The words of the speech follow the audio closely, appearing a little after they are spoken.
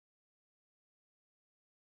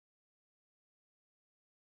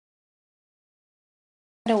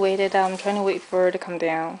I'm trying to wait for her to come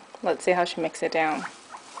down. Let's see how she makes it down.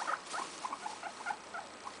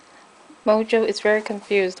 Mojo is very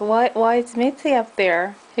confused. Why is Mitzy up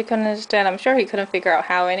there? He couldn't understand. I'm sure he couldn't figure out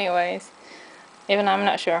how anyways. Even I'm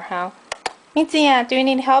not sure how. Mitzy, do you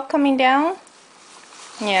need help coming down?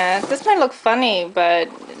 Yeah, this might look funny, but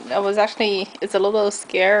it's a little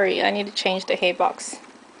scary. I need to change the hay box.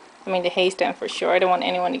 I mean the hay stand for sure. I don't want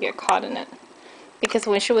anyone to get caught in it. Because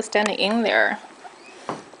when she was standing in there,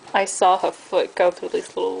 I saw her foot go through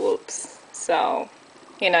these little whoops. So,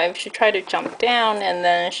 you know, if she tried to jump down and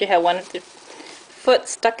then she had one of the foot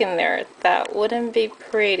stuck in there, that wouldn't be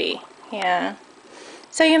pretty. Yeah.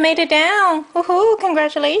 So you made it down. Woohoo!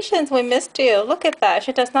 Congratulations. We missed you. Look at that.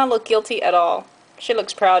 She does not look guilty at all. She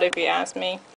looks proud if you ask me.